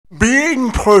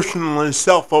being personally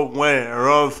self-aware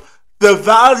of the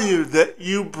value that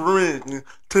you bring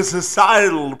to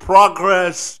societal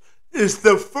progress is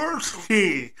the first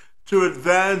key to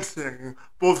advancing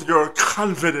both your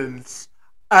confidence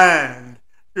and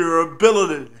your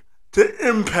ability to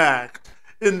impact,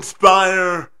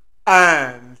 inspire,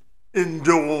 and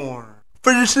endure.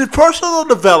 For you see, personal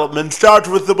development starts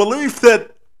with the belief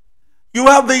that you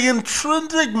have the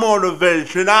intrinsic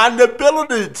motivation and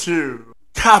ability to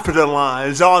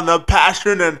capitalize on the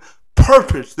passion and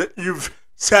purpose that you've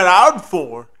set out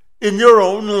for in your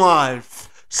own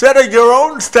life, setting your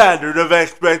own standard of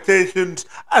expectations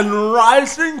and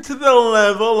rising to the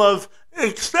level of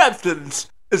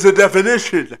acceptance is a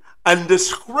definition and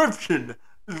description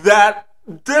that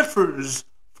differs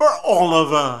for all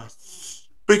of us.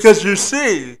 Because you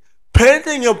see,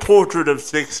 painting a portrait of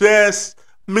success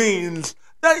means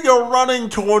that you're running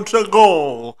towards a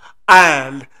goal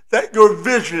and that your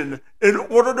vision in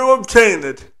order to obtain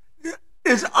it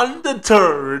is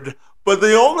undeterred, but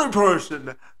the only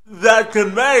person that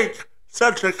can make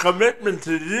such a commitment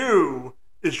to you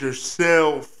is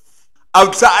yourself.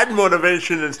 Outside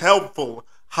motivation is helpful.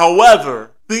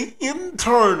 However, the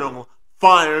internal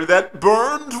fire that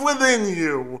burns within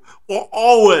you will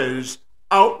always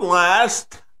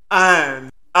outlast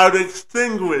and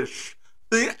out-extinguish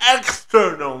the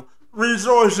external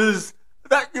resources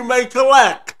that you may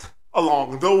collect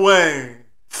along the way.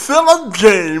 Philip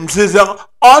James is an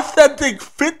authentic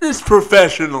fitness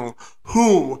professional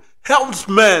who helps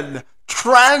men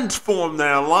transform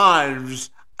their lives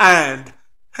and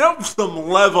helps them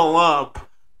level up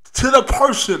to the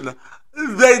person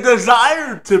they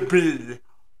desire to be,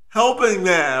 helping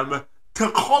them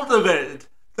to cultivate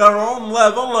their own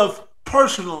level of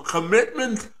personal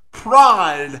commitment,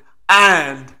 pride,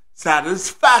 and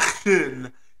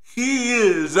satisfaction. He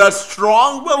is a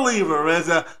strong believer as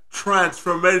a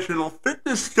transformational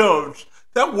fitness coach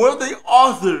that we're the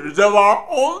authors of our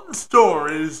own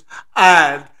stories,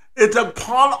 and it's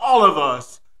upon all of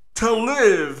us to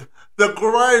live the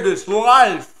greatest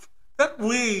life that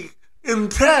we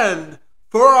intend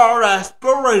for our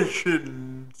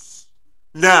aspirations.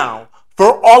 Now,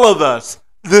 for all of us,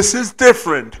 this is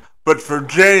different, but for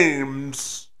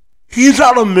James, he's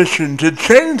on a mission to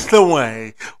change the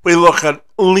way we look at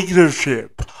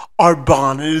leadership, our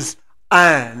bodies,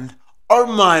 and our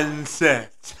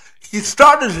mindsets. He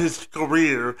started his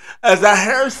career as a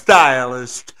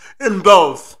hairstylist in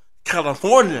both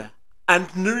California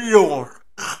and New York.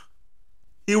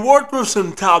 He worked with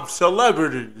some top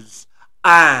celebrities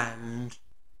and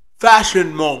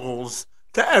fashion moguls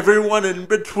to everyone in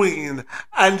between,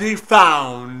 and he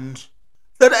found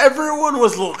that everyone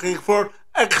was looking for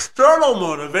external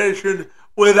motivation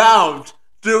without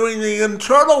doing the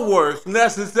internal work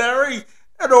necessary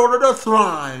in order to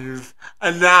thrive.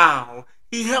 And now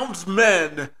he helps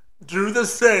men do the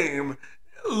same,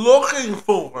 looking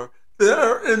for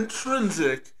their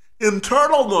intrinsic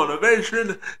internal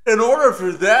motivation in order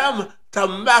for them to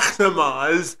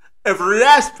maximize every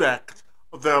aspect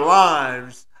of their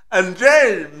lives. And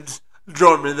James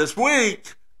joined me this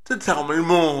week to tell me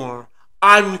more.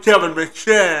 I'm Kevin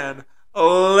McShann.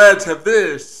 Let's have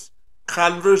this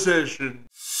conversation.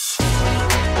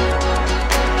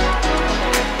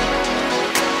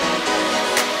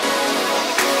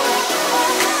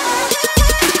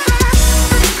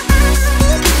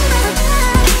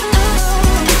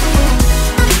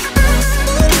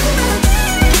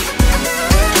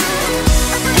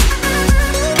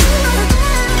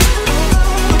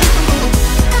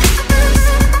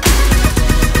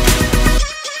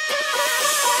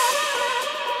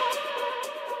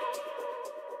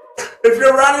 If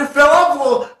you're ready, Philip,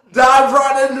 we'll dive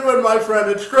right into it, my friend.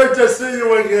 It's great to see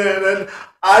you again, and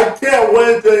I can't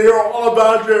wait to hear all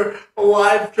about your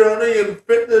life journey and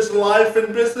fitness life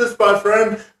and business, my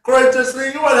friend. Great to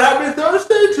see you, and happy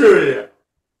Thursday to you.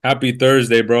 Happy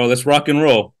Thursday, bro. Let's rock and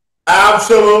roll.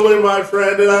 Absolutely, my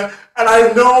friend. And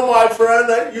I know, my friend,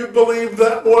 that you believe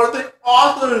that we're the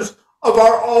authors of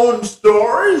our own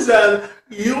stories, and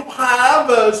you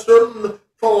have a certain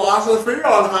philosophy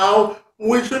on how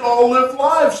we should all live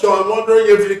lives. So I'm wondering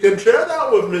if you can share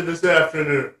that with me this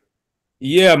afternoon.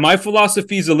 Yeah, my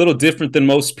philosophy is a little different than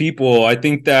most people. I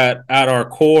think that at our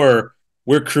core,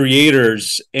 we're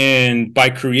creators. And by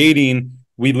creating,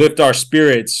 we lift our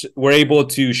spirits. We're able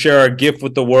to share our gift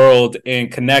with the world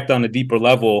and connect on a deeper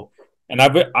level. And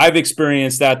I've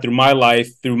experienced that through my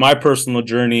life, through my personal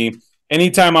journey.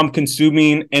 Anytime I'm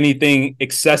consuming anything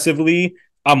excessively,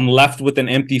 I'm left with an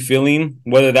empty feeling,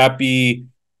 whether that be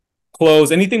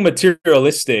clothes, anything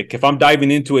materialistic. If I'm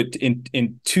diving into it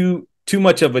in too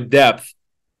much of a depth,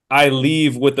 I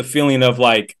leave with the feeling of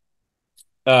like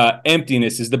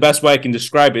emptiness is the best way I can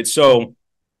describe it. So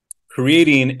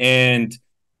creating and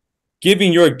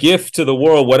giving your gift to the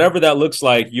world, whatever that looks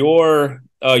like, your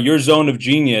zone of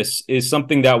genius is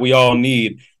something that we all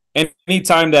need.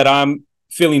 Anytime that I'm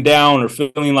feeling down or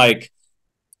feeling like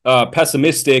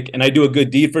pessimistic and I do a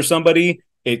good deed for somebody,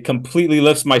 it completely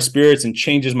lifts my spirits and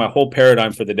changes my whole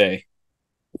paradigm for the day.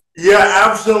 Yeah,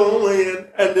 absolutely.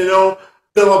 And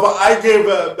Philip, I gave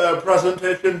a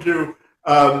presentation to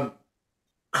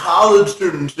college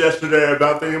students yesterday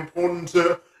about the importance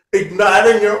of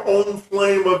igniting your own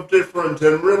flame of difference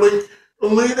and really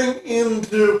leading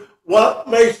into what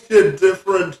makes you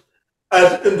different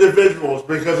as individuals,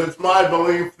 because it's my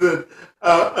belief that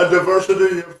a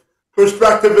diversity of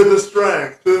perspective is a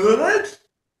strength, isn't it?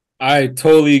 I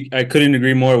couldn't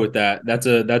agree more with that. That's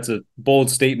a bold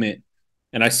statement.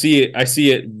 And I see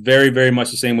it very, very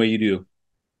much the same way you do.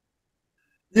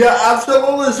 Yeah,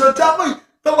 absolutely. So tell me,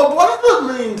 Philip, what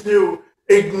does it mean to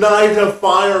ignite a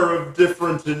fire of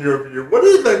difference in your view? What do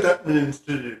you think that means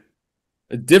to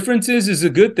you? Differences is a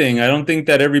good thing. I don't think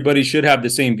that everybody should have the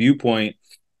same viewpoint.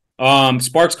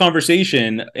 Sparks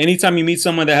conversation. Anytime you meet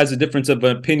someone that has a difference of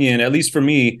opinion, at least for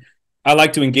me, I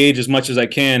like to engage as much as I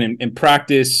can and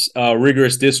practice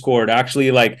rigorous discord,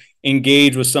 actually like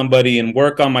engage with somebody and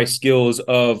work on my skills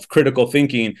of critical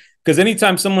thinking. Because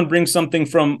anytime someone brings something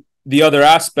from the other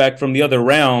aspect, from the other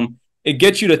realm, it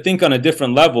gets you to think on a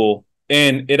different level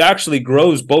and it actually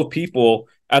grows both people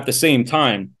at the same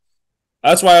time.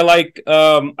 That's why I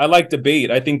like debate.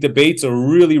 I think debate's a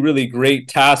really, really great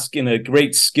task and a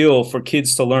great skill for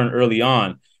kids to learn early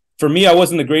on. For me, I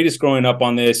wasn't the greatest growing up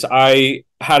on this. I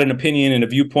had an opinion and a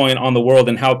viewpoint on the world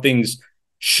and how things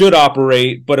should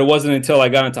operate, but it wasn't until I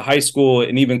got into high school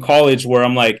and even college where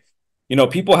I'm like,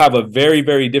 people have a very,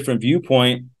 very different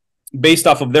viewpoint based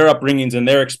off of their upbringings and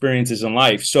their experiences in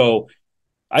life. So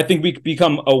I think we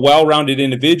become a well-rounded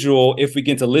individual if we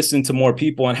get to listen to more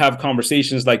people and have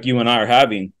conversations like you and I are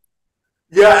having.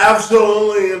 Yeah,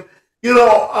 absolutely. And,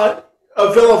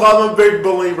 Philip, I'm a big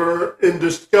believer in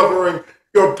discovering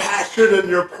your passion and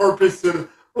your purpose and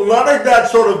letting that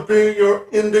sort of be your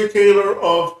indicator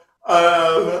of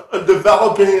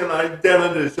developing an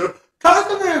identity. So talk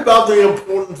to me about the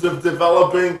importance of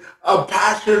developing a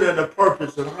passion and a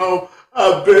purpose and how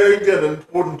big and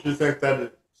important you think that is.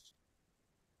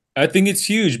 I think it's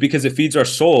huge because it feeds our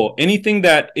soul. Anything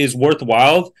that is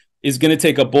worthwhile is going to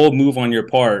take a bold move on your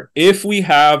part. If we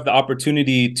have the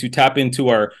opportunity to tap into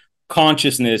our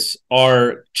consciousness,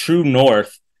 our true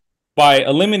north, by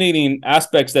eliminating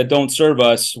aspects that don't serve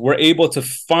us, we're able to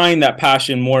find that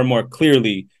passion more and more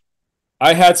clearly.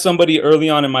 I had somebody early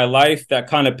on in my life that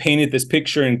kind of painted this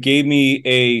picture and gave me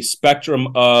a spectrum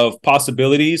of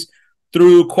possibilities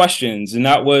through questions. And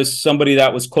that was somebody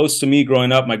that was close to me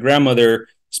growing up. My grandmother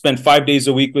spent 5 days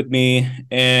a week with me.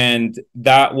 And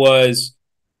that was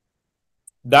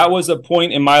a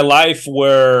point in my life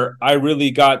where I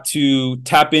really got to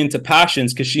tap into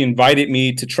passions because she invited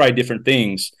me to try different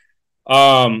things.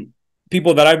 Um,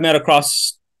 People that I've met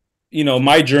across,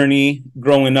 my journey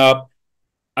growing up,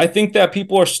 I think that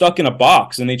people are stuck in a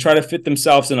box and they try to fit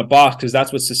themselves in a box because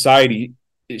that's what society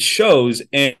shows.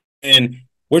 And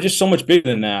we're just so much bigger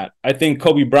than that. I think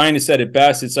Kobe Bryant has said it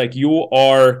best. It's like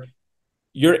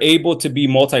you're able to be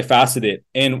multifaceted.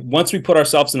 And once we put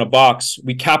ourselves in a box,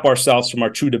 we cap ourselves from our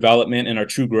true development and our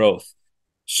true growth.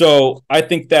 So I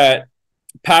think that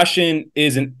passion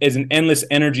is an endless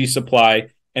energy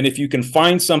supply. And if you can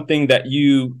find something that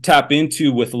you tap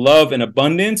into with love and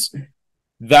abundance,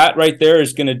 that right there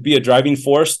is going to be a driving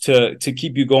force to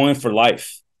keep you going for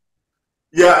life.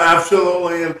 Yeah,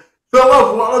 absolutely. And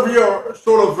Philip, one of your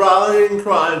sort of rallying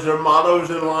cries or mottos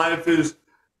in life is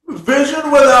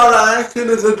vision without action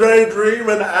is a daydream,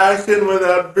 and action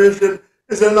without vision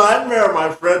is a nightmare, my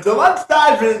friend. So let's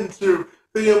dive into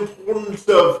the importance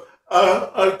of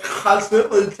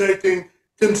constantly taking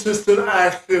consistent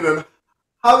action and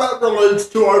how that relates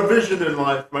to our vision in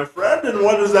life, my friend, and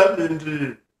what does that mean to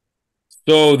you?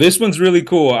 So this one's really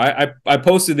cool. I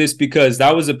posted this because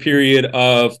that was a period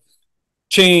of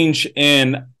change,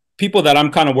 and people that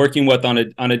I'm kind of working with on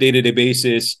a day-to-day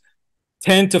basis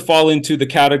tend to fall into the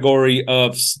category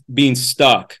of being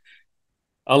stuck.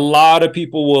 A lot of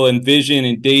people will envision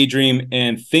and daydream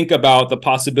and think about the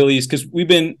possibilities because we've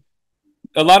been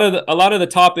a lot of the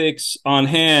topics on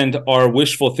hand are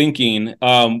wishful thinking.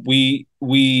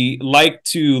 We like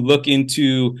to look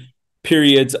into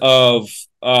periods of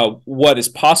what is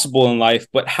possible in life,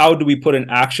 but how do we put an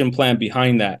action plan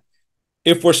behind that?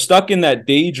 if we're stuck in that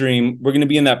daydream, we're going to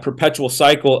be in that perpetual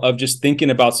cycle of just thinking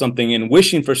about something and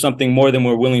wishing for something more than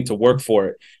we're willing to work for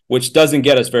it, which doesn't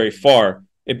get us very far.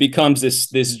 It becomes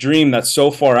this dream that's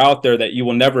so far out there that you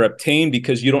will never obtain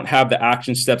because you don't have the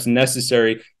action steps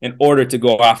necessary in order to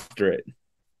go after it.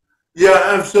 Yeah,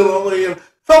 absolutely. And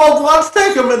Philip, let's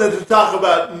take a minute to talk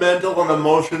about mental and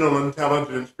emotional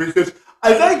intelligence because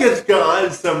I think as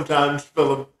guys sometimes,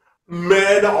 Philip,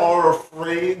 men are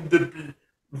afraid to be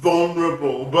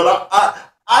vulnerable. But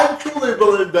I truly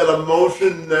believe that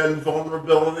emotion and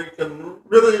vulnerability can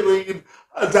really lead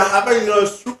to having a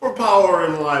superpower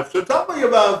in life. So tell me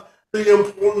about the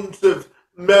importance of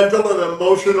mental and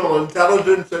emotional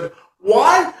intelligence and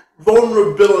why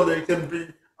vulnerability can be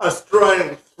a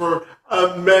strength for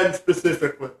men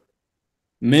specifically.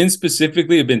 Men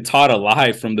specifically have been taught a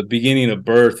lie from the beginning of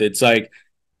birth. It's like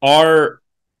our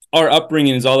our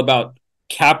upbringing is all about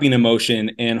capping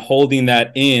emotion and holding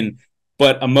that in,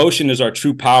 but emotion is our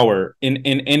true power in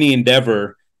any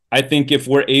endeavor. I think if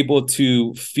we're able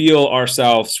to feel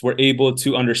ourselves, we're able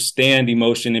to understand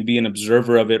emotion and be an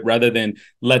observer of it rather than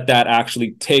let that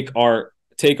actually take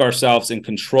ourselves in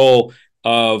control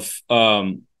of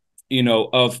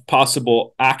of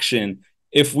possible action.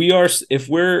 If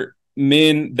we're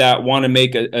men that want to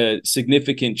make a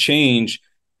significant change,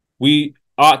 we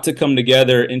ought to come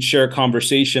together and share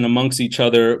conversation amongst each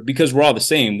other because we're all the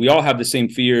same. We all have the same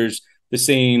fears, the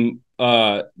same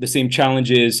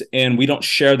challenges, and we don't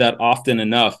share that often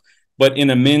enough. But in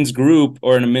a men's group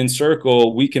or in a men's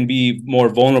circle, we can be more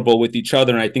vulnerable with each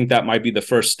other, and I think that might be the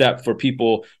first step for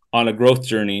people on a growth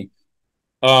journey.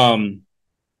 Um,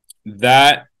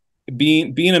 that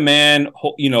being a man,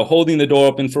 holding the door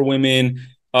open for women,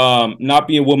 not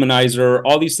being a womanizer,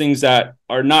 all these things that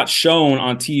are not shown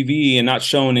on TV and not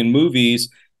shown in movies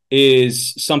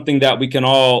is something that we can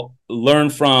all learn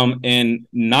from and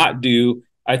not do.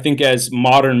 I think as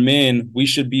modern men, we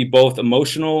should be both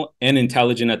emotional and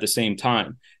intelligent at the same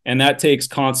time. And that takes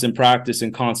constant practice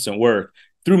and constant work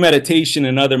through meditation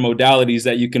and other modalities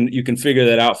that you can figure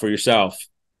that out for yourself.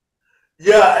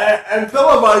 Yeah, and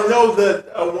Philip, I know that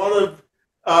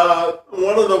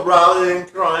one of the rallying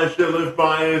cries you live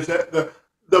by is that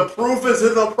the proof is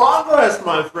in the progress,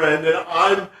 my friend. And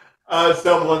I'm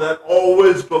someone that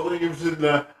always believes in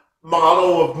the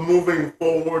model of moving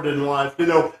forward in life. You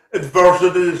know,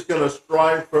 adversity is going to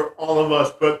strike for all of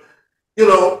us, but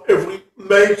if we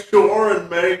make sure and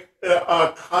make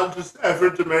a conscious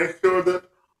effort to make sure that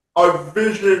our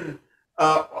vision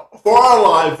for our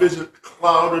life isn't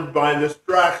clouded by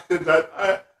distractions,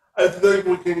 I think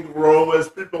we can grow as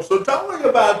people. So tell me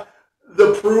about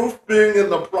the proof being in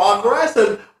the progress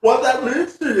and what that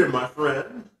means to you, my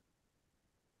friend.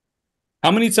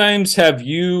 How many times have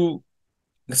you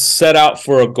set out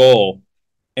for a goal,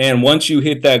 and once you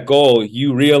hit that goal,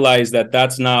 you realize that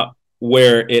that's not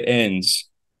where it ends?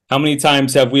 How many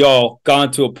times have we all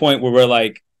gone to a point where we're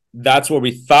like, that's where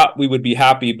we thought we would be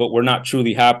happy, but we're not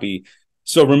truly happy?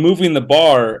 So removing the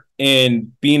bar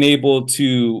and being able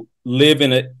to live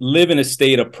in a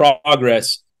state of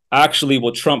progress actually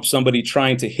will trump somebody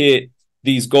trying to hit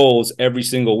these goals every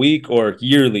single week or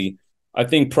yearly. I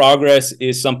think progress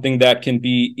is something that can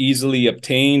be easily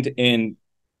obtained, and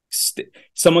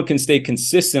someone can stay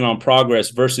consistent on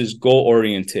progress versus goal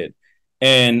oriented.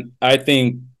 And I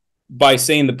think by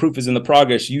saying the proof is in the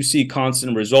progress, you see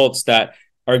constant results that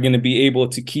are going to be able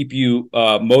to keep you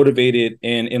motivated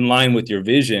and in line with your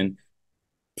vision.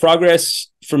 Progress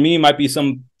for me might be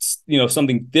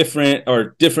something different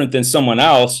or different than someone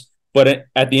else, but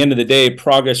at the end of the day,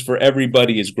 progress for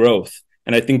everybody is growth.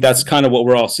 And I think that's kind of what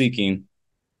we're all seeking.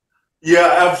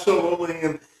 Yeah, absolutely.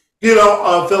 And,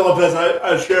 Philip, as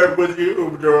I shared with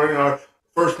you during our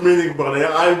first meeting, buddy,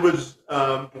 I was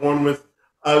born with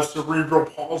cerebral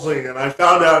palsy, and I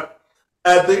found out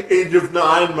at the age of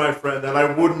 9, my friend, that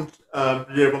I wouldn't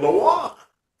be able to walk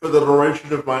for the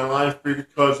duration of my life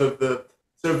because of the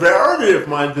severity of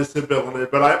my disability.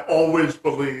 But I always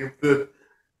believed that,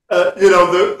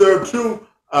 there are two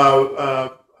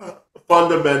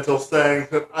fundamental sayings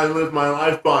that I live my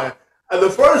life by. And the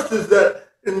first is that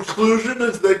inclusion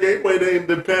is the gateway to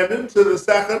independence, and the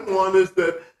second one is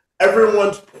that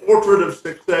everyone's portrait of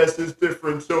success is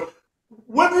different. So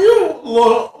when you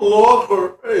look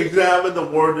or examine the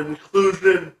word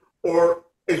inclusion or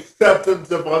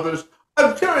acceptance of others,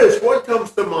 I'm curious what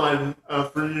comes to mind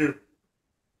for you.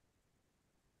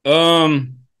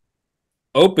 Um,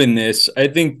 Openness. I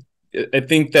think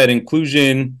that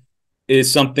inclusion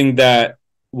is something that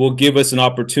will give us an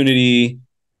opportunity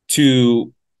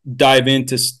to dive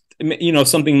into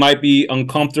something might be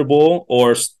uncomfortable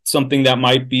or something that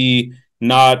might be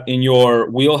not in your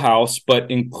wheelhouse, but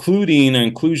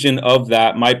inclusion of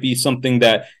that might be something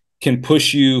that can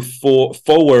push you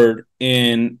forward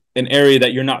in an area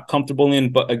that you're not comfortable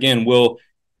in, but again, will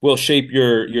shape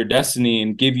your destiny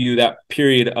and give you that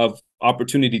period of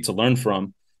opportunity to learn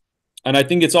from. And I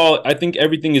think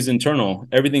everything is internal.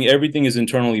 Everything is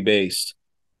internally based.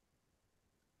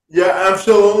 Yeah,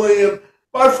 absolutely. And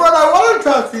my friend, I want to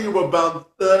talk to you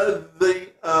about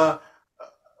the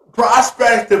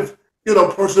prospect of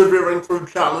persevering through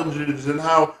challenges and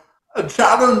how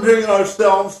challenging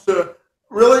ourselves to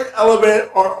really elevate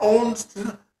our own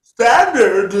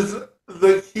standards is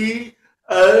the key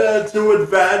to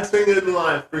advancing in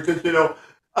life. Because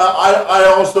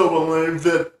I also believe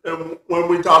that when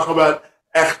we talk about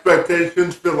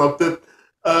expectations, Philip, that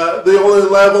the only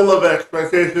level of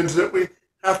expectations that we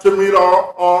have to meet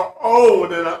our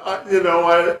own, and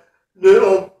I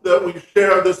know that we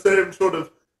share the same sort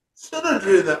of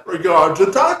synergy in that regard. So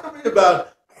talk to me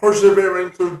about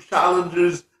persevering through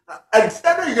challenges and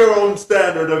setting your own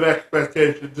standard of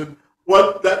expectations and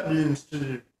what that means to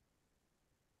you.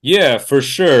 Yeah, for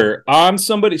sure. I'm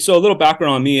somebody, so a little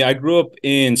background on me. I grew up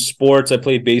in sports. I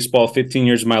played baseball 15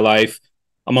 years of my life.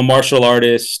 I'm a martial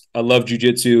artist. I love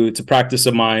jujitsu. It's a practice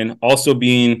of mine. Also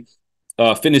being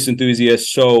a fitness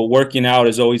enthusiast. So working out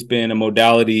has always been a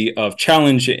modality of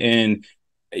challenge and,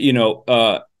 you know,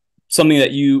 uh, something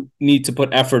that you need to put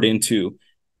effort into.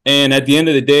 And at the end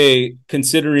of the day,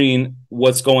 considering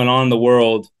what's going on in the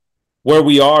world, where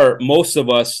we are, most of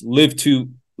us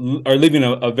are living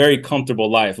a very comfortable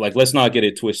life. Like, let's not get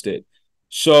it twisted.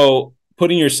 So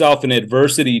putting yourself in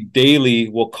adversity daily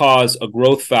will cause a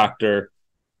growth factor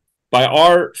by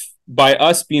our by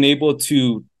us being able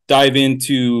to dive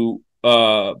into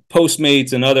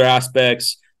postmates and other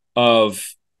aspects of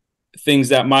things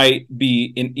that might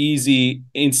be an easy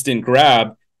instant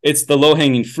grab. It's the low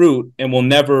hanging fruit and will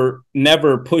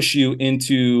never push you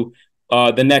into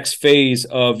the next phase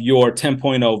of your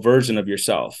 10.0 version of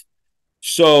yourself.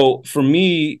 So for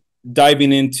me,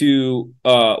 diving into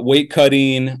weight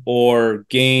cutting or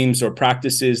games or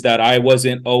practices that I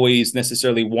wasn't always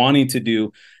necessarily wanting to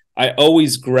do, I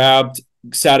always grabbed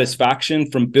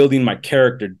satisfaction from building my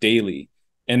character daily.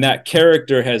 And that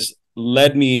character has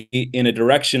led me in a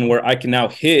direction where I can now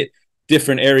hit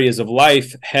different areas of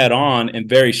life head on and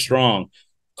very strong.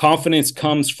 Confidence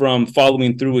comes from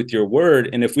following through with your word.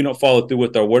 And if we don't follow through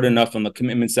with our word enough on the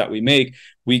commitments that we make,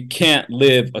 we can't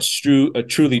live a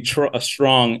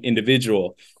strong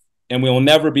individual. And we will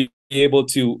never be able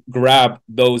to grab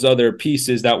those other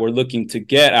pieces that we're looking to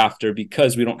get after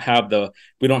because we don't have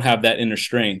that inner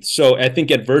strength. So I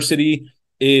think adversity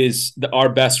is our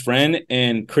best friend,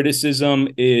 and criticism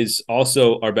is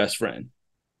also our best friend.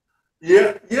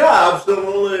 Yeah, yeah,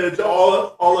 absolutely. It's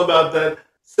all about that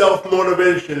self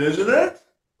motivation, isn't it?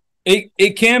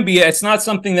 It can be. It's not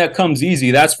something that comes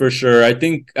easy. That's for sure. I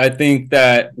think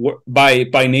that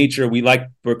by nature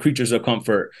we're creatures of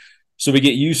comfort, so we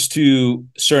get used to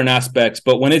certain aspects.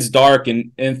 But when it's dark,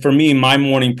 and for me, my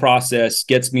morning process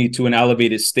gets me to an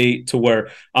elevated state to where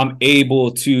I'm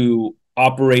able to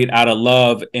operate out of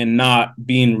love and not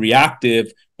being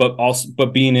reactive, but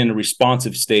being in a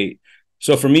responsive state.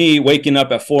 So for me, waking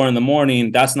up at 4 in the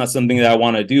morning, that's not something that I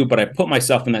want to do, but I put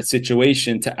myself in that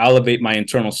situation to elevate my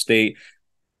internal state.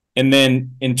 And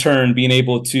then in turn, being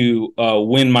able to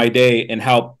win my day and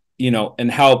help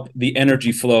the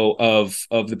energy flow of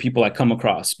the people I come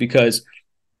across, because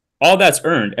all that's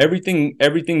earned. Everything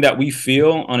that we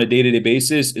feel on a day-to-day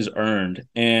basis is earned.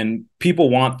 And people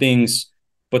want things,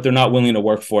 but they're not willing to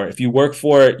work for it. If you work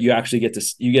for it, you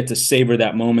get to savor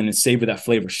that moment and savor that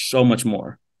flavor so much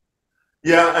more.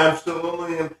 Yeah,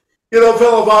 absolutely. And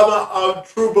Philip, I'm a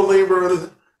true believer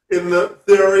in the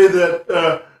theory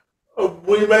that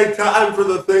we make time for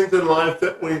the things in life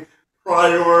that we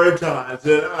prioritize.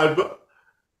 And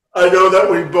I know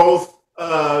that we both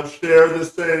share the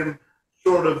same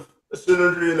sort of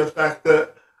synergy in the fact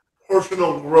that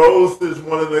personal growth is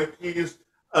one of the keys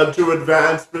to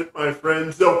advancement, my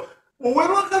friend. So when we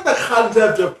look at the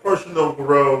concept of personal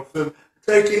growth and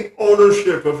taking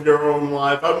ownership of your own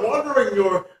life, I'm wondering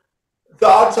your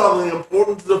thoughts on the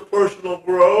importance of personal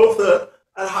growth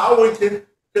and how we can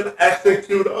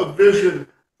execute a vision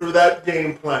for that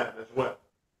game plan as well.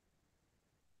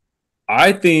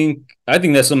 I think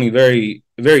that's something very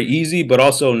very easy, but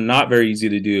also not very easy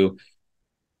to do.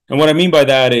 And what I mean by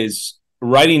that is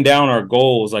writing down our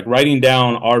goals, like writing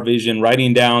down our vision,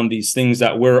 writing down these things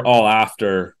that we're all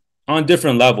after on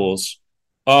different levels.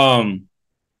 Um,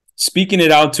 Speaking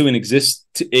it out to in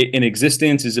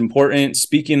existence is important.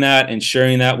 Speaking that and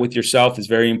sharing that with yourself is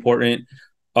very important.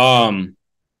 Um,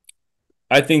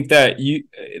 I think that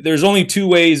there's only two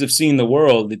ways of seeing the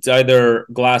world. It's either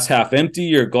glass half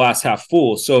empty or glass half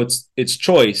full. So it's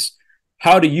choice.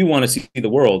 How do you want to see the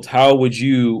world? How would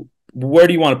you where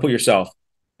do you want to put yourself?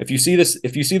 If you see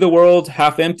the world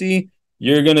half empty,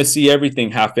 you're going to see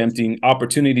everything half empty.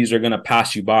 Opportunities are going to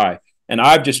pass you by. And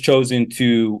I've just chosen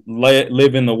to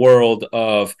live in the world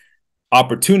of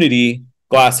opportunity,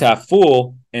 glass half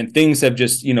full, and things have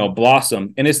just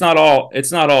blossomed. And it's not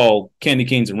all candy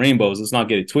canes and rainbows. Let's not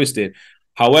get it twisted.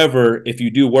 However, if you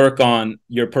do work on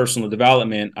your personal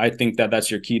development, I think that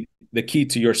that's your key. The key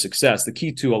to your success, the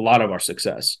key to a lot of our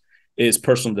success, is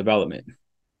personal development.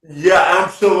 Yeah,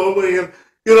 absolutely. And,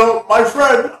 my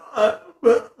friend,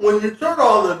 when you turn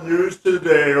on the news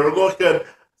today or look at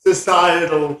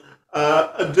societal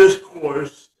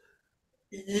discourse,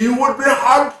 you would be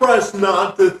hard pressed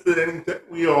not to think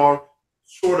that we are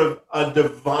sort of a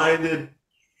divided,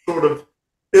 sort of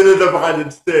in a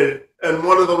divided state. And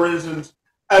one of the reasons,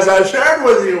 as I shared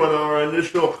with you in our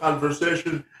initial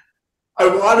conversation, I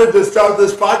wanted to start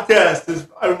this podcast is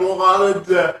I wanted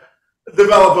to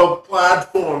develop a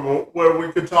platform where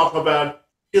we could talk about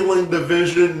healing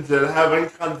divisions and having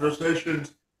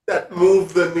conversations that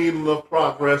move the needle of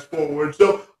progress forward.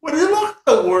 So when you look at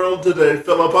the world today,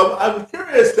 Philip, I'm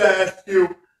curious to ask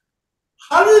you,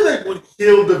 how do you think we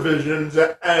heal divisions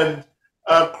and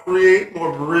create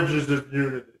more bridges of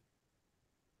unity?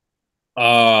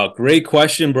 Great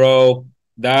question, bro.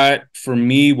 That for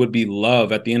me would be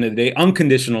love at the end of the day,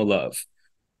 unconditional love.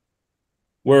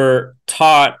 We're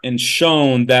taught and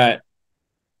shown that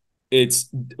it's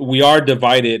we are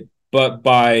divided, but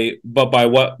by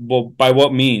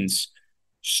what means?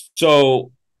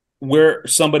 So we're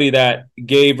somebody that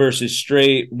gay versus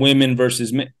straight, women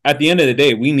versus men. At the end of the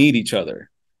day, we need each other.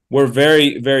 We're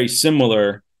very, very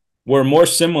similar. We're more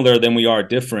similar than we are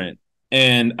different.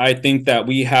 And I think that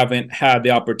we haven't had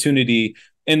the opportunity.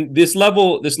 And this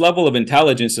level of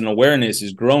intelligence and awareness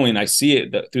is growing. I see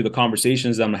it through the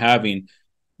conversations I'm having,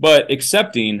 but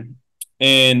accepting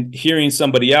and hearing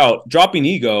somebody out, dropping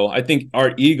ego. I think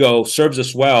our ego serves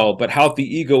us well, but healthy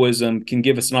egoism can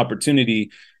give us an opportunity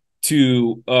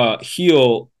to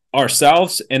heal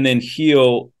ourselves and then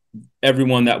heal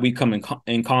everyone that we come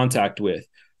in contact with.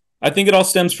 I think it all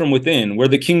stems from within. We're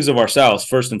the kings of ourselves,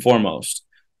 first and foremost.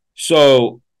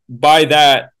 So by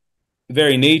that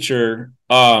very nature,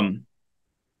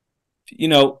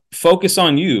 focus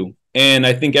on you. And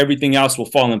I think everything else will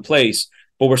fall in place.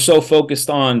 But we're so focused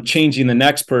on changing the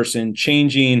next person,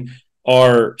 changing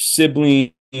our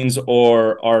siblings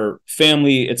or our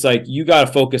family. It's like you got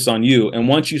to focus on you. And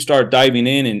once you start diving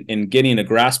in and getting a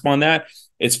grasp on that,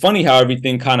 it's funny how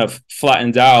everything kind of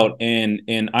flattens out and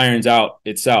irons out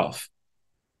itself.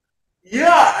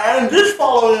 Yeah, and just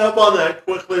following up on that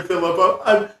quickly, Philip,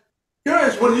 I'm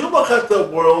curious, when you look at the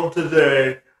world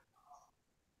today,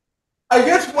 I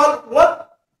guess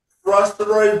what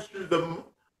frustrates you the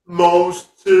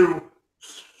most to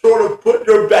sort of put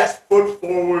your best foot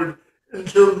forward in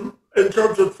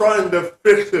terms of trying to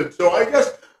fix it. So I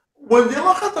guess when you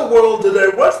look at the world today,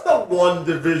 what's the one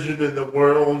division in the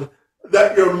world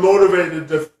that you're motivated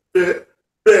to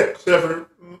fix every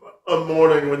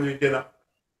morning when you get up?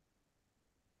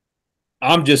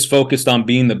 I'm just focused on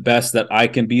being the best that I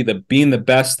can be, being the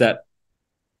best that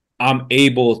I'm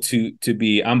able to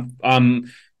be.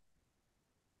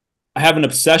 I have an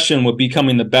obsession with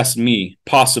becoming the best me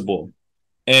possible.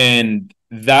 And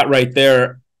that right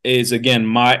there is again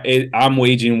I'm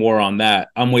waging war on that.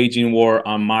 I'm waging war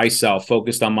on myself,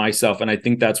 focused on myself. And I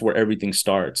think that's where everything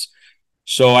starts.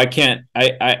 So I can't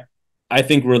I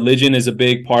think religion is a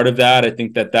big part of that. I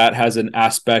think that has an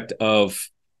aspect of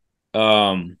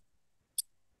um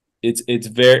it's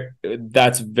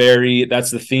that's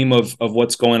the theme of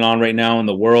what's going on right now in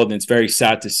the world, and it's very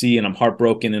sad to see, and I'm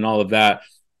heartbroken and all of that.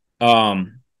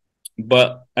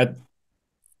 But at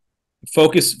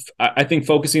I think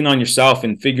focusing on yourself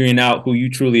and figuring out who you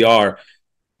truly are,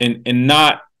 and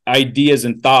not ideas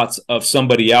and thoughts of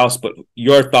somebody else, but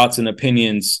your thoughts and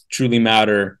opinions truly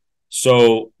matter.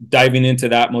 So diving into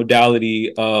that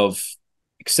modality of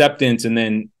acceptance, and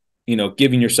then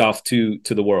giving yourself to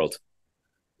the world.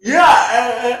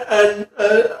 Yeah, and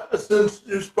since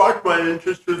you sparked my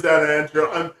interest with that answer,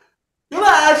 I'm going to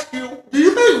ask you, do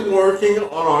you think working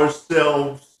on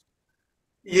ourselves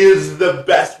is the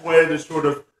best way to sort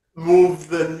of move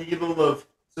the needle of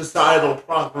societal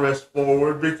progress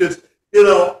forward? Because,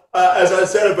 as I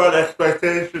said about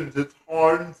expectations, it's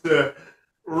hard to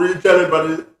reach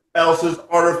anybody else's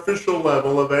artificial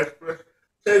level of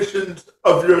expectations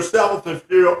of yourself if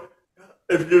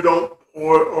you don't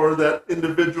or that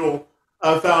individual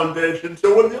foundation.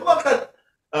 So when you look at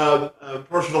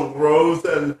personal growth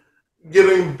and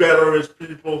getting better as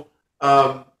people.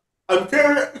 Um, I'm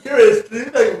curious, do you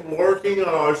think working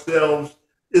on ourselves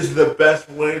is the best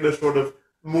way to sort of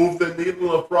move the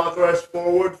needle of progress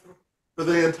forward for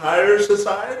the entire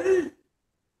society?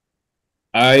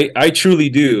 I truly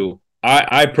do.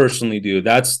 I personally do.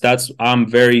 That's I'm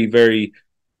very very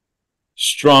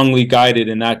strongly guided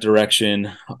in that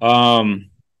direction.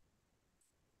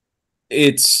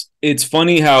 It's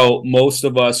funny how most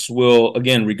of us will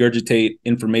again regurgitate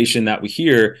information that we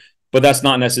hear, but that's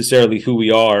not necessarily who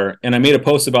we are. And I made a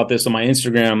post about this on my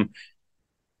Instagram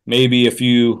maybe a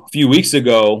few weeks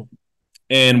ago.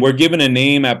 And we're given a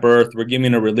name at birth, we're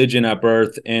given a religion at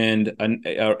birth, and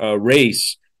a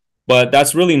race, but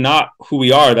that's really not who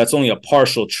we are. That's only a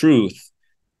partial truth.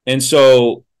 And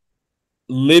so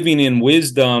living in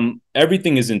wisdom,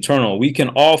 everything is internal. We can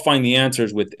all find the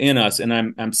answers within us. And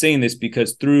I'm saying this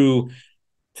because through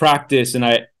practice and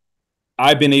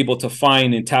I've been able to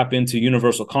find and tap into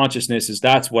universal consciousness, is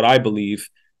that's what I believe.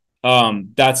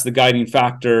 That's the guiding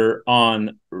factor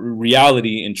on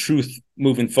reality and truth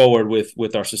moving forward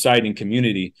with our society and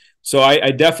community. So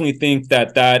I definitely think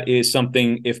that that is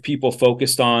something, if people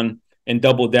focused on and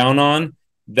doubled down on,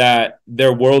 that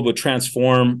their world would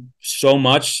transform so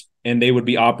much and they would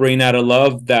be operating out of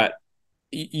love that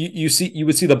you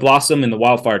would see the blossom and the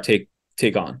wildfire take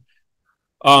on.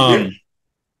 Yeah,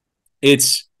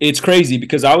 It's crazy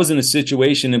because I was in a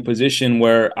situation and position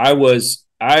where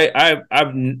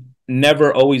I've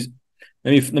never always,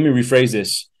 let me rephrase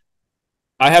this.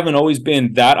 I haven't always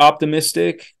been that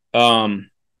optimistic.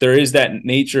 There is that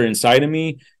nature inside of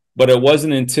me, but it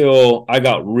wasn't until I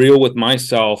got real with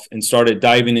myself and started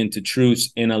diving into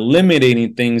truths and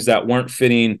eliminating things that weren't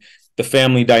fitting the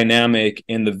family dynamic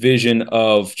and the vision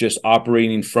of just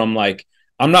operating from like,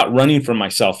 I'm not running from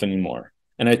myself anymore.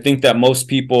 And I think that most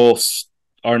people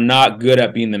are not good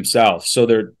at being themselves. So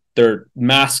they're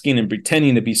masking and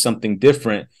pretending to be something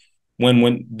different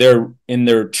when they're in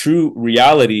their true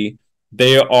reality,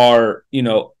 they are,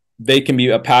 they can be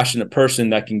a passionate person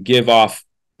that can give off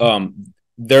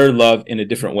their love in a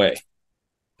different way.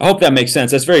 I hope that makes sense.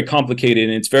 That's very complicated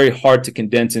and it's very hard to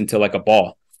condense into like a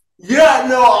ball. yeah,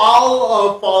 no,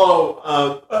 I'll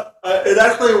follow. It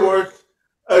actually works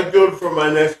good for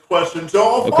my next question. So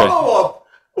I'll Okay. follow up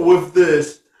with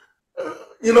this.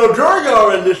 During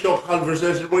our initial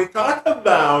conversation, we talked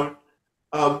about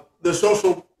the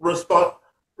social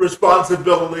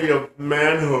responsibility of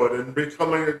manhood and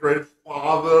becoming a great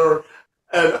father,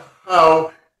 and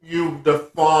how you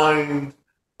defined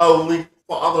elite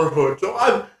fatherhood. So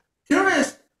I'm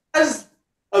curious, as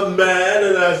a man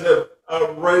and as a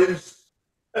race,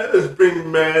 as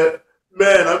being man,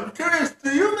 I'm curious, do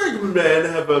you think men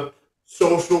have a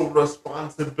social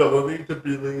responsibility to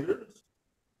be leaders?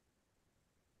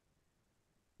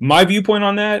 My viewpoint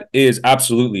on that is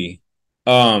absolutely.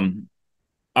 Um,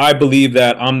 I believe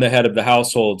that I'm the head of the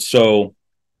household. So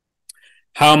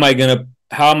how am I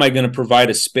gonna provide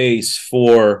a space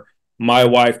for my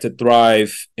wife to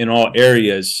thrive in all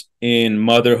areas in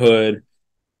motherhood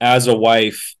as a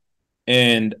wife?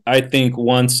 And I think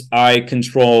once I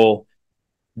control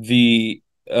the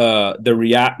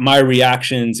react my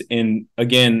reactions and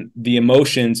again the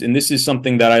emotions, and this is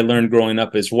something that I learned growing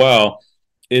up as well,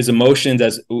 is emotions,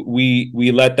 as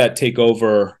we let that take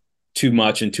over too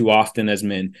much and too often as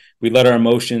men. We let our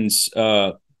emotions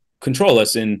control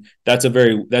us, and that's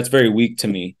very weak to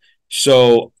me.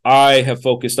 So I have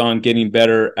focused on getting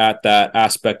better at that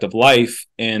aspect of life,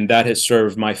 and that has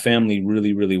served my family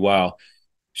really really well.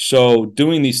 So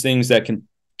doing these things that can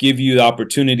give you the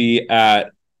opportunity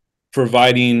at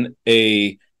providing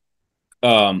a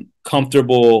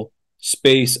comfortable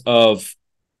space of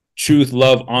truth,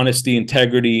 love, honesty,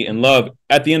 integrity, and love.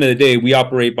 At the end of the day, we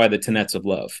operate by the tenets of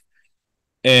love.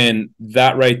 And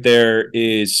that right there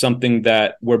is something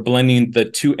that we're blending the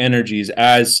two energies.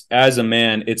 As a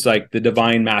man, it's like the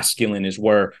divine masculine is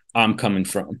where I'm coming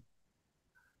from.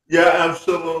 Yeah,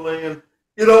 absolutely. And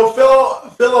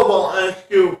Philip, I'll ask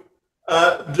you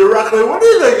directly. What do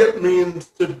you think it means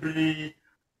to be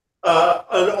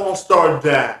an all-star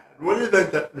dad? What do you think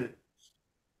that means?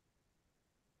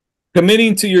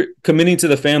 Committing to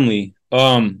the family,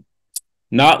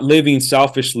 not living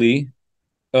selfishly.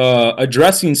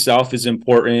 Addressing self is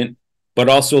important, but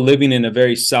also living in a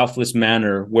very selfless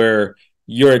manner where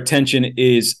your attention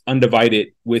is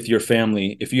undivided with your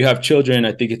family. If you have children,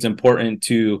 I think it's important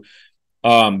to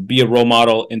be a role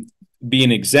model and be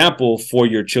an example for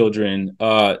your children,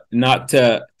 not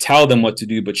to tell them what to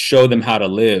do, but show them how to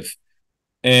live.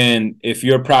 And if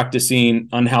you're practicing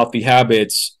unhealthy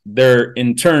habits, they're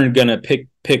in turn going to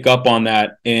pick up on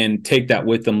that and take that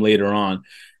with them later on.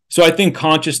 So I think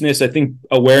consciousness, I think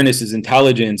awareness is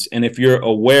intelligence. And if you're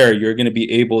aware, you're going to be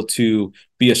able to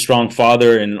be a strong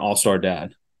father and an all-star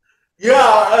dad.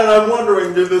 Yeah, and I'm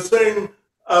wondering, do the same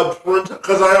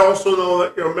because I also know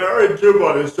that you're married too,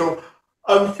 buddy. So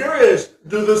I'm curious,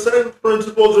 do the same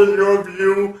principles in your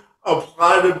view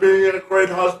apply to being a great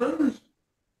husband?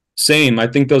 Same. I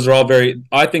think those are all very,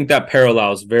 I think that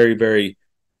parallels very, very,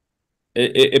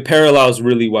 it parallels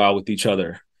really well with each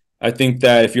other. I think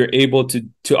that if you're able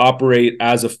to operate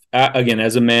as again,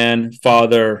 as a man,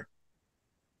 father,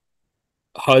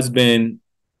 husband,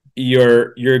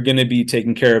 you're going to be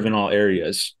taken care of in all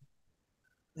areas.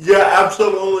 Yeah,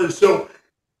 absolutely. So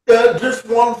just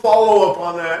one follow up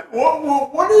on that.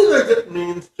 What do you think it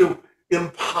means to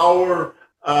empower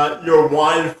your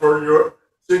wife or your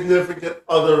significant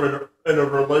other in a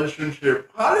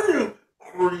relationship? How do you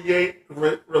create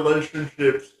great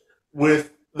relationships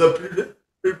with the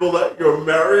people that you're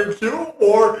married to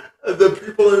or the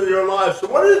people in your life? So,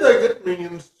 what do you think it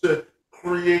means to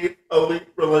create elite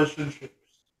relationships?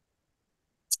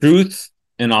 Truth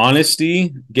and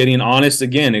honesty, getting honest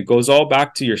again, it goes all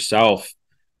back to yourself.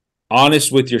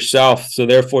 Honest with yourself. So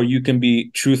therefore you can be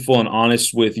truthful and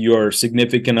honest with your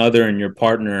significant other and your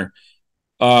partner.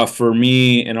 For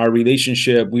me and our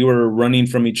relationship, we were running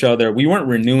from each other. We weren't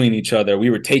renewing each other.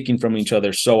 We were taking from each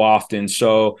other so often.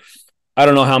 So I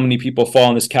don't know how many people fall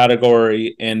in this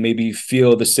category and maybe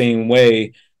feel the same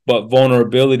way, but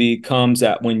vulnerability comes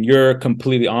at when you're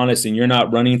completely honest and you're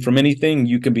not running from anything,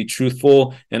 you can be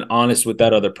truthful and honest with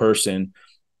that other person.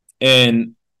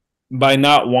 And by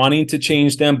not wanting to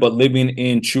change them but living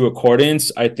in true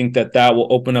accordance, I think that that will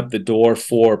open up the door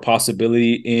for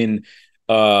possibility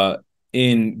uh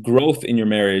in growth in your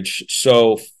marriage.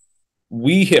 So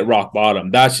we hit rock bottom.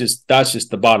 That's just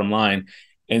the bottom line.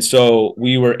 And so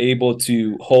we were able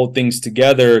to hold things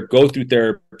together, go through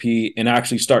therapy, and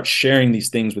actually start sharing these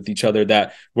things with each other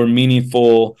that were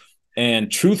meaningful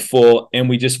and truthful. And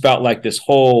we just felt like this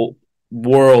whole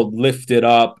world lifted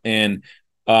up, and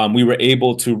we were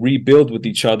able to rebuild with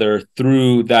each other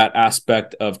through that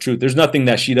aspect of truth. There's nothing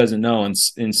that she doesn't know, and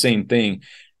same thing.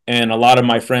 And a lot of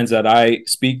my friends that I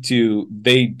speak to,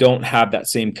 they don't have that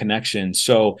same connection.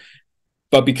 So,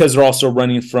 but because they're also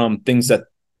running from things that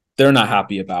they're not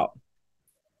happy about.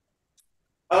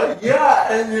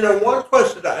 Yeah, and one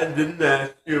question I didn't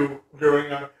ask you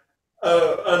during our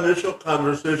initial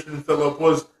conversation, Philip,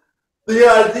 was the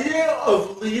idea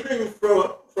of leading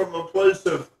from a place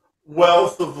of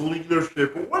wealth of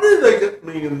leadership. What do you think it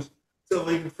means to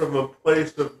lead from a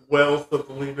place of wealth of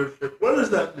leadership? What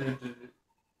does that mean to you?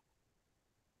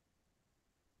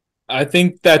 I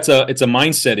think it's a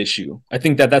mindset issue. I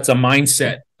think that that's a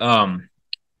mindset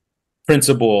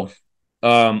principle.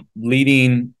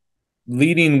 Leading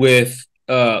with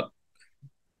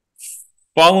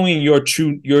following your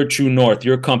true north,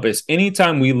 your compass.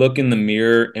 Anytime we look in the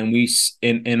mirror and we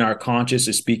in our conscious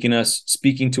is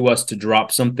speaking to us to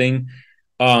drop something,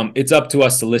 it's up to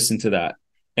us to listen to that.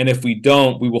 And if we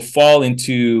don't, we will fall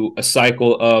into a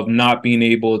cycle of not being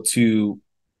able to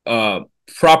uh,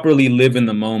 properly live in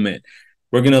the moment.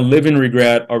 We're going to live in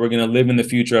regret, or we're going to live in the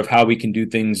future of how we can do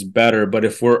things better. But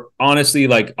if we're honestly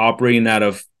like operating out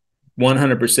of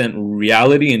 100%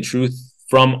 reality and truth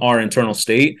from our internal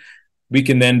state, we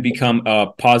can then become a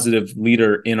positive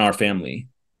leader in our family.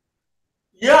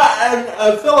 Yeah,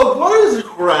 and Philip, what does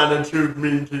gratitude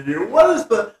mean to you? What does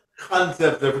the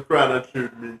concept of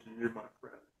gratitude mean to you, my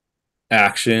friend?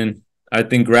 Action. I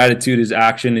think gratitude is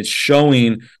action. It's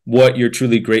showing what you're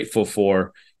truly grateful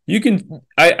for.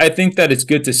 I think that it's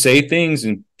good to say things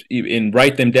and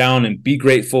write them down and be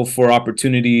grateful for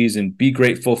opportunities and be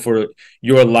grateful for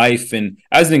your life. And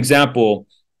as an example,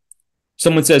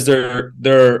 someone says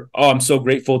oh, I'm so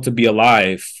grateful to be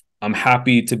alive. I'm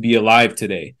happy to be alive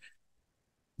today.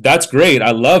 That's great.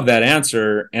 I love that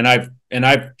answer. And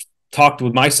I've talked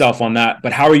with myself on that,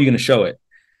 but how are you going to show it?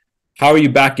 How are you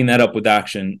backing that up with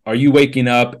action? Are you waking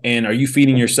up and are you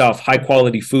feeding yourself high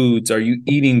quality foods? Are you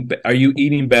eating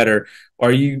better?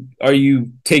 Are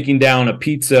you taking down a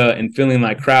pizza and feeling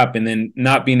like crap and then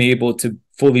not being able to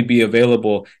fully be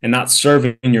available and not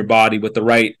serving your body with the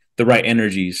right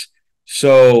energies?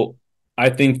 So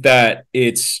I think that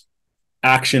it's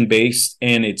action based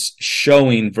and it's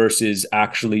showing versus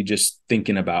actually just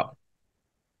thinking about.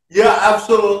 Yeah,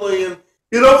 absolutely. And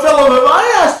Philip, if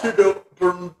I asked you to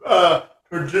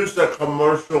produce a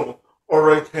commercial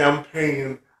or a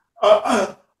campaign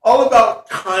all about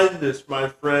kindness, my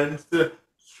friends, to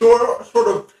sort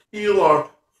of heal our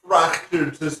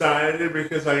fractured society,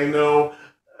 because I know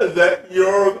that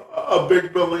you're a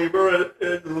big believer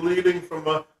in and leading from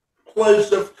a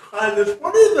place of kindness.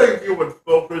 What do you think you would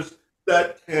focus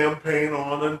that campaign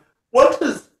on, and what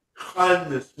does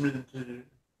kindness mean to you?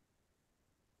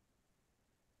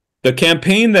 The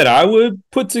campaign that I would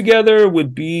put together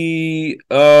would be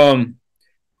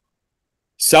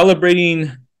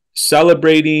celebrating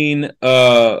celebrating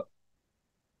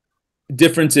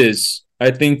differences.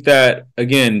 I think that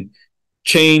again,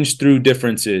 change through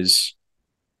differences.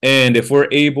 And if we're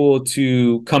able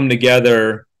to come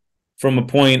together from a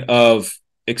point of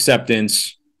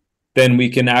acceptance, then we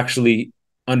can actually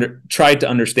try to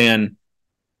understand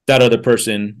that other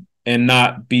person and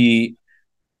not be.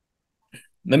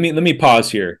 Let me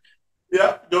pause here.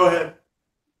 Yeah, go ahead.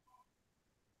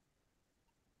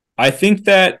 I think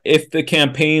that if the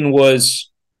campaign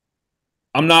was,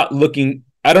 I'm not looking,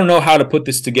 I don't know how to put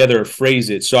this together or phrase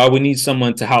it, so I would need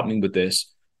someone to help me with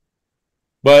this.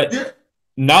 But Yeah,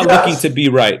 not looking to yes. be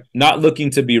right, not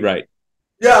looking to be right.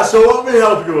 Yeah, so let me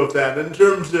help you with that in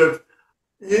terms of,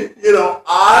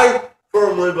 I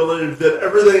firmly believe that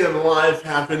everything in life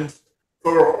happens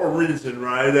for a reason,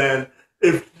 right? And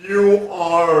if you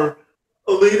are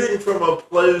leading from a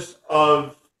place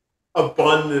of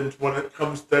abundance when it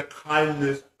comes to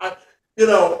kindness, you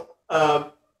know,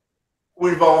 um,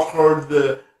 we've all heard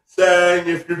the saying,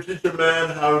 if you teach a man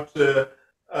how to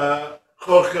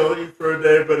cook, he'll eat for a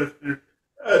day, but if you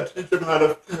teach him how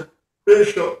to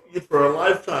fish, he'll eat for a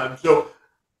lifetime. So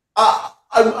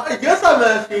I guess I'm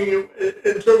asking you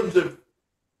in terms of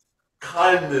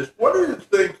kindness, what do you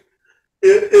think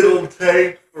it'll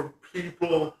take for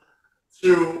people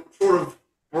to sort of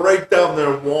break down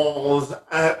their walls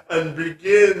and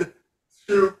begin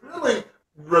to really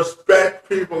respect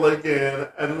people again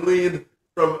and lead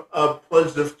from a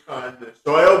place of kindness?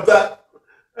 So I hope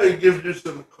that gives you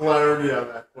some clarity on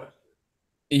that question.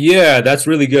 Yeah, that's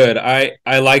really good. I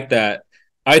like that.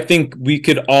 I think we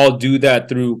could all do that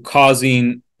through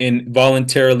causing and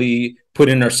voluntarily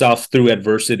putting ourselves through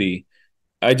adversity.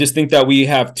 I just think that we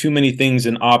have too many things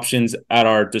and options at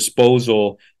our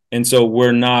disposal, and so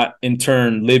we're not in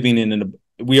turn living in an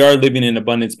we are living in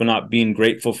abundance, but not being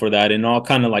grateful for that, and all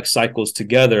kind of like cycles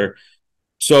together.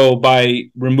 So by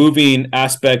removing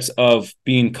aspects of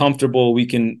being comfortable, we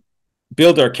can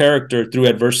build our character through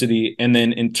adversity, and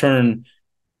then in turn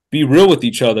be real with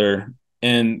each other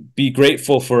and be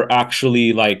grateful for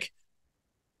actually like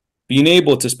being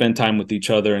able to spend time with each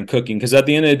other and cooking. Because at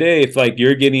the end of the day, if like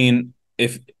you're getting,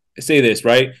 if say this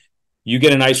right, you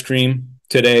get an ice cream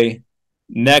today,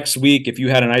 next week if you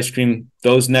had an ice cream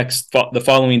those the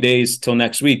following days till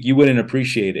next week, you wouldn't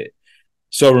appreciate it.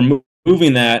 So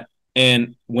removing that,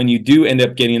 and when you do end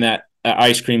up getting that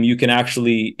ice cream, you can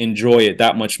actually enjoy it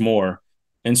that much more.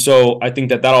 And so I think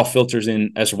that all filters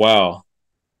in as well.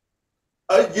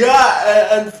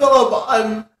 Yeah, and Philip,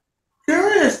 I'm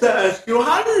curious to ask you,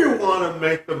 how do you want to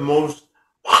make the most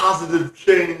positive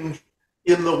change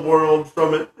in the world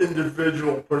from an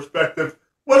individual perspective?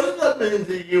 What does that mean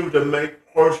to you to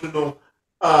make personal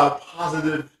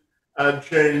positive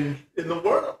change in the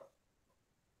world?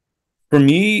 For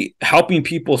me, helping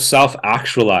people self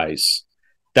actualize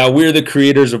that we're the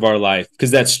creators of our life,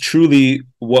 because that's truly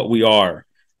what we are.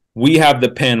 We have the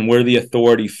pen, we're the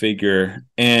authority figure,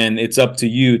 and it's up to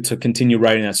you to continue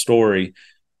writing that story.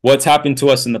 What's happened to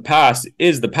us in the past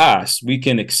is the past. We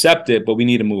can accept it, but we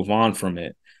need to move on from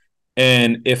it.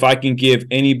 And if I can give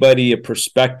anybody a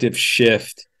perspective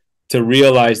shift to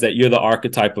realize that you're the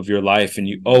archetype of your life and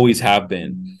you always have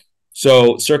been.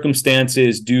 So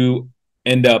circumstances do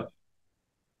end up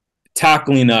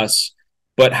tackling us,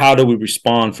 but how do we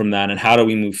respond from that and how do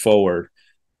we move forward?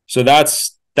 So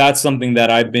that's something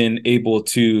that I've been able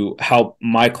to help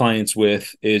my clients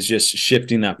with, is just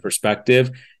shifting that perspective,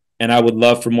 and I would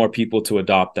love for more people to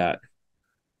adopt that.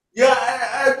 Yeah,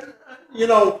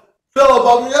 Philip,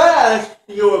 I'm going to ask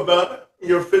you about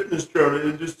your fitness journey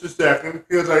in just a second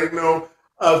because I know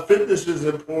fitness is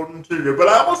important to you. But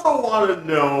I also want to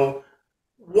know,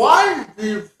 why do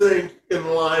you think in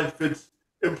life it's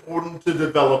important to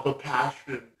develop a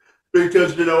passion?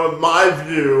 Because, in my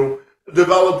view,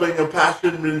 developing a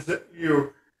passion means that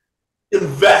you're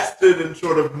invested in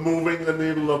sort of moving the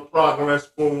needle of progress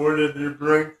forward and you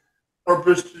bring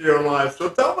purpose to your life. So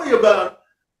tell me about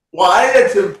why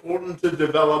it's important to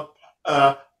develop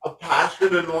a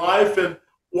passion in life and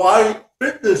why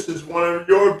fitness is one of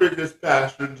your biggest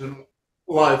passions in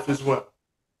life as well.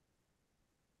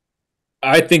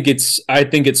 I think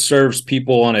it serves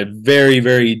people on a very,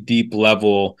 very deep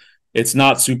level. It's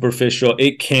not superficial.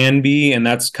 It can be, and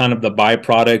that's kind of the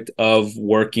byproduct of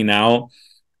working out.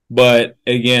 But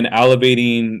again,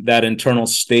 elevating that internal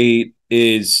state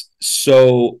is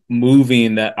so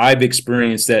moving that I've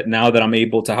experienced that now that I'm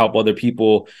able to help other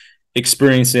people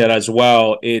experience that as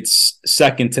well. It's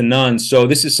second to none. So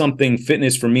this is something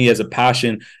fitness for me as a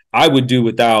passion I would do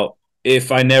without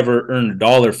if I never earned a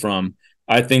dollar from.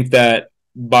 I think that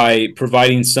by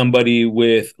providing somebody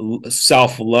with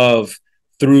self love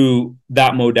through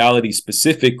that modality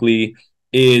specifically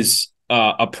is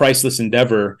a priceless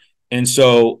endeavor. And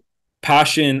so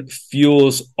passion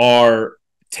fuels our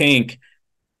tank.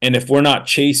 And if we're not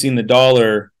chasing the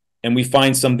dollar and we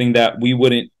find something that we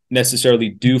wouldn't necessarily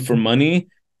do for money,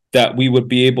 that we would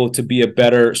be able to be a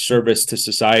better service to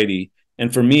society.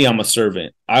 And for me, I'm a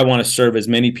servant. I want to serve as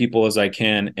many people as I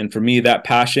can. And for me, that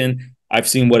passion, I've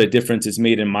seen what a difference it's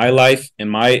made in my life, in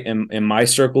my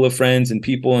circle of friends and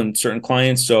people and certain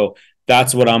clients. So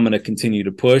that's what I'm going to continue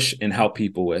to push and help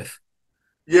people with.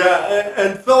 Yeah,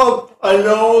 and Philip, I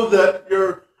know that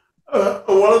you're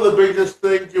one of the biggest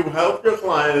things you help your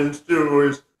clients do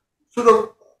is sort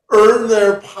of earn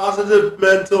their positive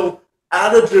mental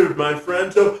attitude, my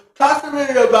friend. So talk to me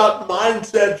about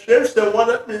mindset shifts and what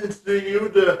it means to you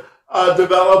to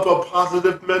develop a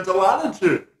positive mental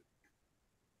attitude.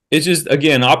 It's just,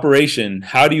 again, operation.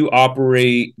 How do you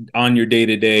operate on your day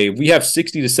to day? We have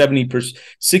 60 to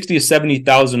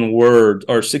 70,000 words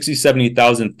or 60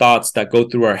 70,000 thoughts that go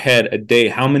through our head a day.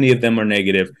 How many of them are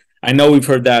negative? I know we've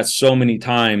heard that so many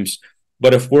times,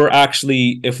 but if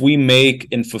we make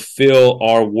and fulfill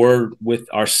our word with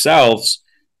ourselves,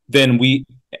 then we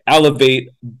elevate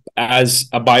as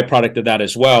a byproduct of that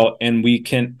as well. And we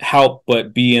can help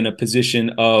but be in a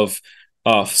position of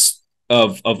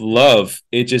love.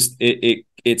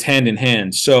 It's hand in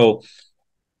hand. So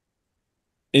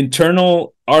our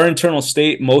internal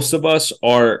state, most of us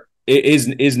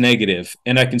is negative.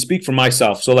 And I can speak for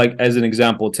myself. So like as an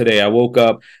example, today I woke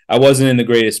up, I wasn't in the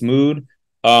greatest mood.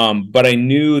 But I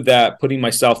knew that putting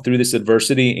myself through this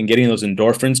adversity and getting those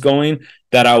endorphins going,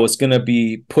 that I was going to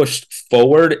be pushed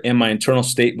forward and my internal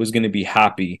state was going to be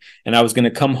happy. And I was going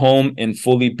to come home and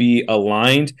fully be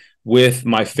aligned with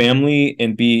my family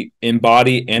and be in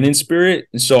body and in spirit.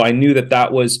 And so I knew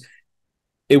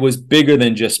it was bigger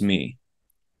than just me.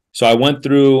 So I went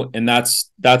through, and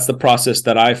that's the process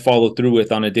that I follow through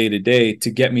with on a day to day to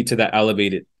get me to that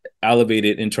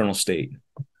elevated internal state.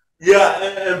 Yeah,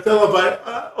 and Philip,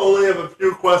 I only have a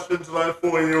few questions left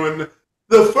for you. And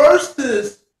the first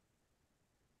is,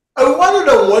 I want to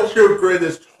know what's your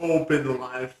greatest hope in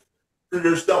life for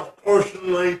yourself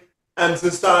personally and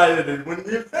society. When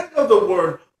you think of the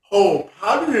word hope,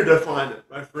 how do you define it,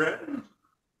 my friend?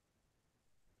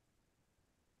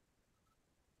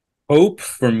 Hope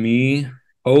for me,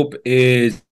 hope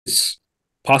is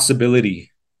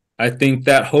possibility. I think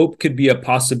that hope could be a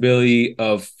possibility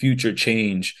of future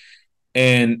change.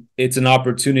 And it's an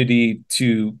opportunity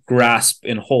to grasp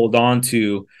and hold on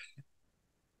to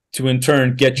in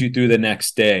turn get you through the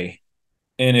next day.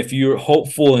 And if you're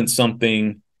hopeful in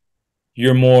something,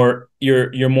 you're more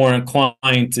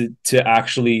inclined to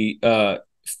actually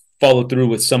follow through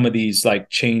with some of these like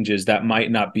changes that might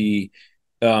not be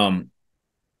um,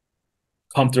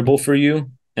 comfortable for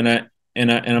you. And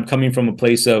I'm coming from a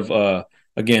place of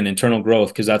again, internal growth,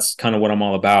 because that's kind of what I'm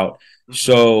all about.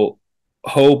 So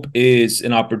hope is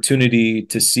an opportunity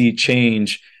to see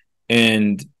change,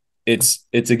 and it's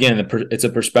again it's a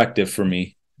perspective for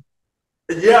me.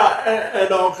 Yeah,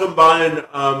 and I'll combine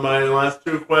my last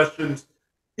two questions.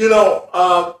 You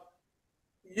know,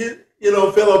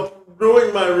 Philip,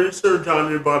 doing my research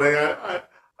on you, buddy,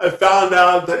 I found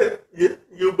out that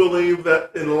you believe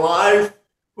that in life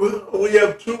we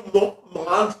have two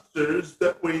monsters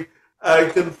that we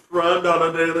confront on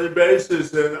a daily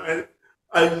basis, and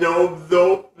I know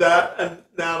though that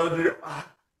analogy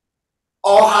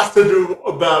all has to do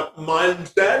about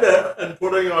mindset and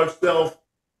putting ourselves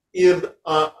in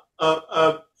a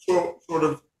sort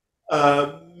of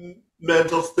uh,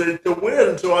 mental state to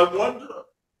win. So I'm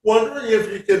wondering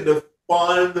if you can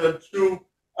define the two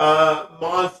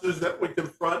monsters that we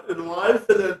confront in life.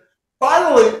 And then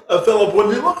finally, Philip,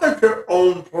 when you look at your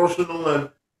own personal and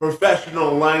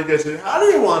professional legacy, how do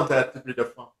you want that to be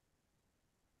defined?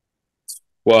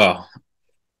 Wow,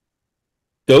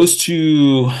 those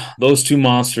two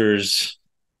monsters,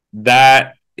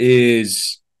 that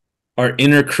is our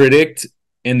inner critic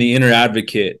and the inner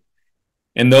advocate,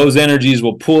 and those energies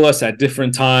will pull us at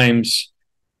different times.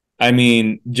 I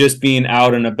mean, just being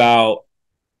out and about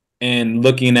and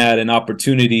looking at an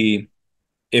opportunity,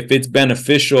 if it's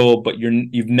beneficial but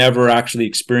you've never actually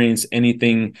experienced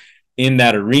anything in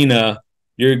that arena,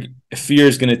 your fear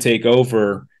is going to take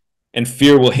over. and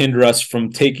fear will hinder us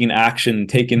from taking action,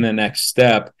 taking the next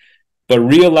step. But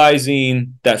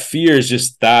realizing that fear is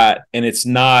just that, and it's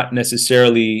not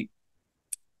necessarily,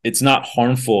 it's not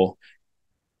harmful.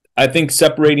 I think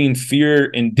separating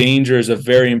fear and danger is a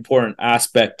very important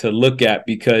aspect to look at,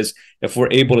 because if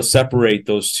we're able to separate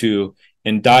those two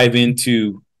and dive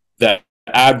into that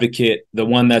advocate, the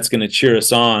one that's going to cheer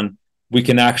us on, we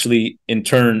can actually in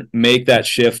turn make that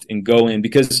shift and go in,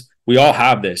 because we all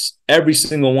have this. Every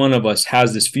single one of us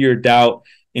has this fear, doubt,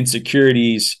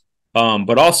 insecurities,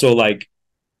 but also like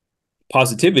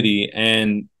positivity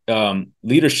and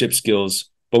leadership skills.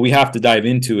 But we have to dive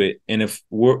into it. And if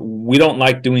we don't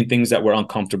like doing things that we're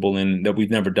uncomfortable in, that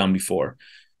we've never done before.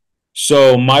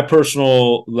 So my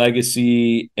personal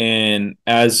legacy, and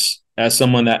as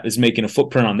someone that is making a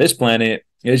footprint on this planet,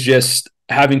 is just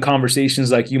having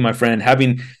conversations like you, my friend,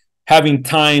 having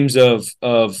times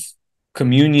of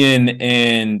communion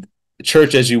and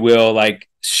church, as you will, like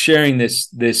sharing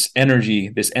this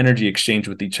energy exchange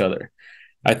with each other.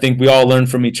 I think we all learn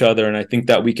from each other, and I think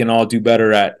that we can all do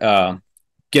better at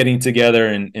getting together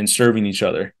and serving each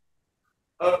other.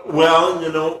 Well,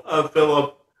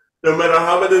 Philip, no matter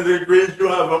how many degrees you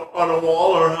have on a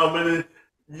wall or how many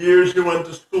years you went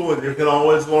to school, you can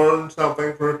always learn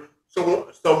something for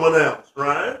someone else,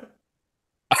 right?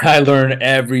 I learn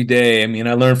every day. I mean,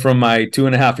 I learn from my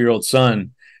 2.5-year-old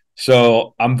son.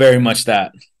 So I'm very much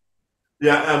that.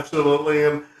 Yeah, absolutely.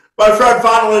 And my friend,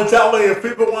 finally tell me, if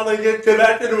people want to get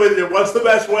connected with you, what's the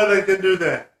best way they can do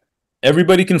that?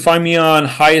 Everybody can find me on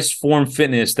Highest Form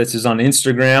Fitness. That's is on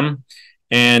Instagram.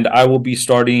 And I will be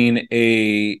starting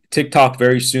a TikTok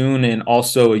very soon, and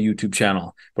also a YouTube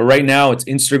channel. But right now it's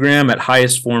Instagram at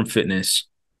Highest Form Fitness.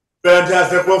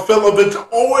 Fantastic. Well, Philip, it's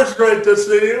always great to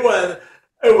see you, and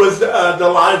it was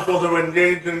delightful to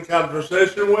engage in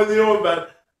conversation with you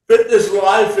about fitness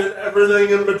life and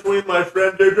everything in between, my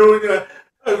friend. You're doing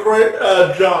a great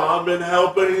job in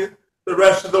helping the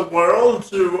rest of the world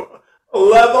to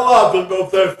level up in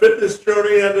both their fitness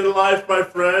journey and in life, my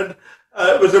friend.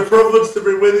 It was a privilege to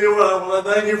be with you, and I want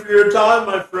to thank you for your time,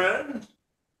 my friend.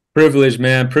 Privilege,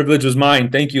 man. Privilege was mine.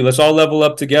 Thank you. Let's all level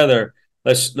up together.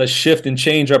 Let's shift and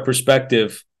change our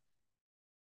perspective.